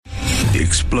The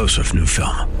explosive new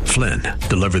film, Flynn,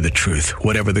 Deliver the Truth,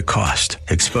 Whatever the Cost,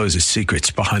 exposes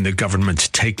secrets behind the government's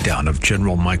takedown of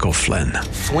General Michael Flynn.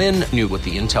 Flynn knew what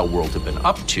the intel world had been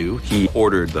up to. He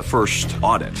ordered the first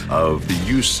audit of the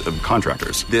use of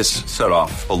contractors. This set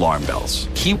off alarm bells.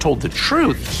 He told the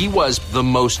truth. He was the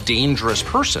most dangerous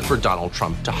person for Donald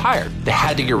Trump to hire. They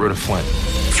had to get rid of Flynn.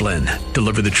 Flynn,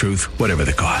 Deliver the Truth, Whatever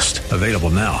the Cost. Available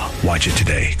now. Watch it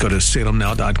today. Go to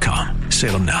salemnow.com.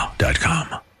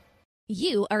 salemnow.com.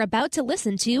 You are about to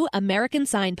listen to American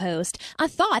Signpost, a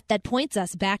thought that points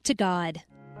us back to God.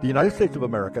 The United States of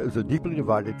America is a deeply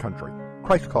divided country.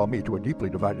 Christ called me to a deeply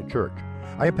divided church.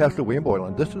 I am Pastor William Boyle,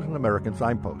 and this is an American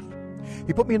Signpost.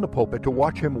 He put me in the pulpit to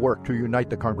watch him work to unite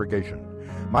the congregation.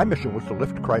 My mission was to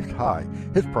lift Christ high.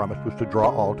 His promise was to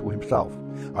draw all to himself.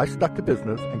 I stuck to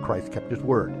business, and Christ kept his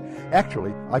word.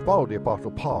 Actually, I followed the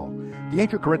Apostle Paul. The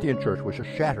ancient Corinthian church was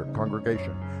a shattered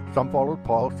congregation. Some followed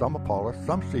Paul, some Apollos,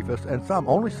 some Cephas, and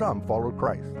only some followed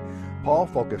Christ. Paul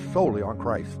focused solely on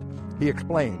Christ. He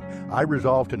explained, I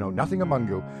resolve to know nothing among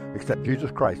you except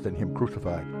Jesus Christ and him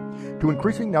crucified. To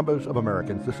increasing numbers of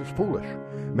Americans, this is foolish.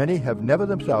 Many have never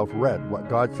themselves read what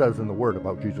God says in the Word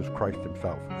about Jesus Christ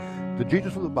himself. The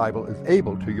Jesus of the Bible is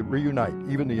able to reunite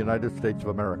even the United States of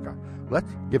America.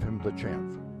 Let's give him the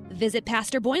chance. Visit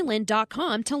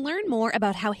PastorBoylan.com to learn more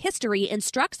about how history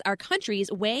instructs our country's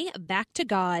way back to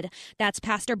God. That's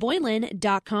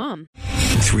PastorBoylan.com.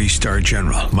 3-star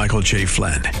General Michael J.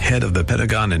 Flynn, head of the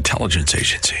Pentagon Intelligence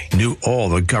Agency, knew all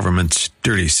the government's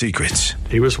dirty secrets.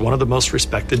 He was one of the most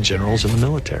respected generals in the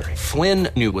military. Flynn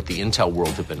knew what the intel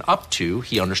world had been up to.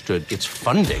 He understood its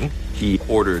funding. He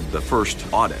ordered the first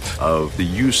audit of the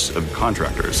use of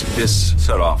contractors. This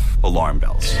set off alarm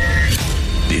bells.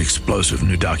 The explosive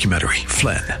new documentary,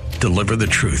 Flynn, Deliver the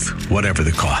Truth, Whatever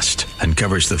the Cost,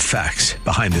 uncovers the facts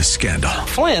behind this scandal.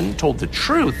 Flynn told the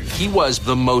truth. He was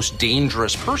the most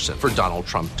dangerous person for Donald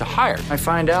Trump to hire. I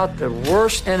find out the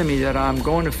worst enemy that I'm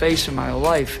going to face in my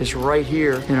life is right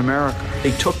here in America.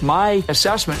 They took my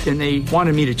assessment and they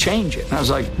wanted me to change it. And I was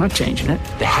like, I'm not changing it.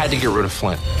 They had to get rid of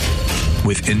Flynn.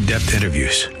 With in-depth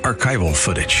interviews, archival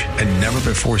footage, and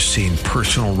never-before-seen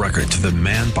personal records of the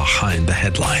man behind the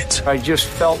headlines. I just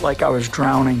felt like I was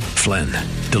drowning. Flynn,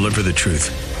 Deliver the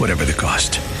Truth, Whatever the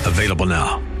Cost. Available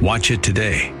now. Watch it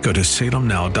today. Go to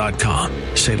salemnow.com.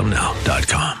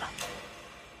 salemnow.com.